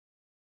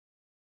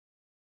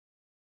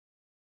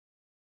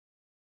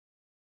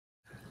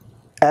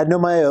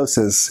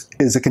Adenomyosis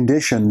is a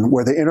condition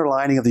where the inner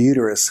lining of the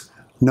uterus,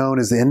 known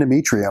as the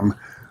endometrium,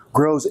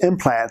 grows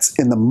implants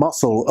in the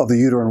muscle of the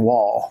uterine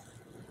wall.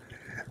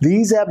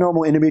 These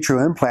abnormal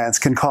endometrial implants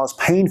can cause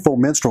painful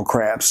menstrual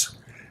cramps,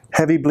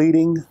 heavy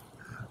bleeding,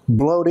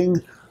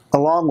 bloating,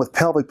 along with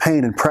pelvic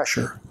pain and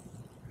pressure.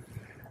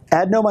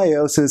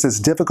 Adenomyosis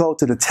is difficult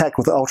to detect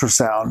with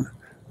ultrasound,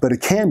 but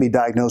it can be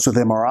diagnosed with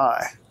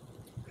MRI.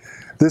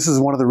 This is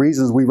one of the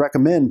reasons we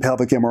recommend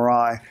pelvic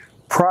MRI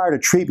prior to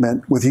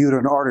treatment with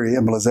uterine artery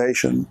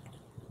embolization.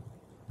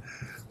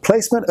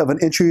 Placement of an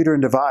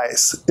intrauterine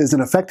device is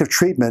an effective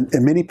treatment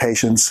in many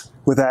patients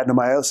with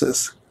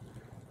adenomyosis.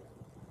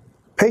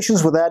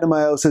 Patients with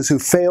adenomyosis who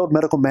failed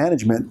medical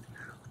management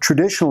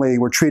traditionally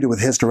were treated with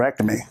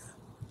hysterectomy.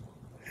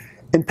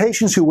 In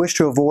patients who wish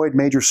to avoid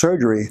major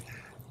surgery,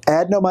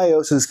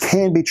 adenomyosis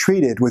can be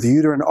treated with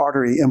uterine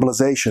artery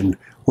embolization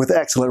with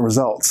excellent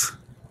results.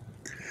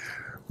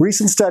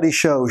 Recent studies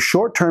show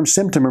short-term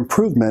symptom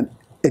improvement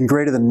in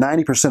greater than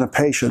 90% of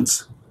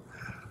patients.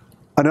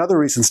 Another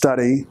recent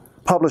study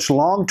published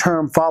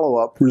long-term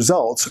follow-up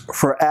results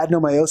for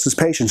adenomyosis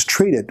patients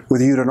treated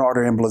with uterine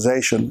artery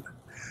embolization.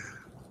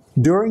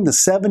 During the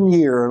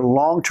 7-year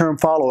long-term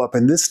follow-up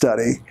in this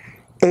study,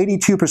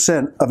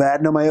 82% of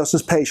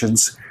adenomyosis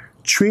patients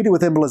treated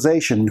with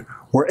embolization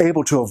were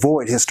able to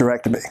avoid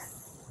hysterectomy.